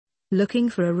Looking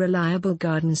for a reliable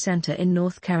garden center in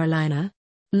North Carolina?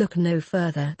 Look no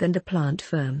further than the Plant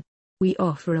Firm. We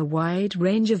offer a wide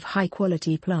range of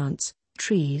high-quality plants,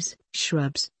 trees,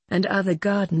 shrubs, and other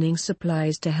gardening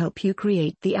supplies to help you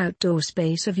create the outdoor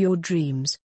space of your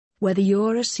dreams. Whether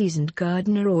you're a seasoned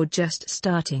gardener or just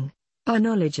starting, our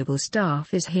knowledgeable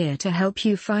staff is here to help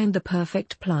you find the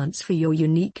perfect plants for your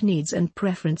unique needs and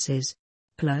preferences.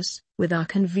 Plus, with our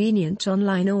convenient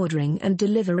online ordering and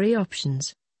delivery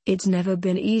options, it's never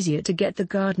been easier to get the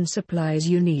garden supplies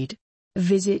you need.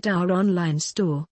 Visit our online store,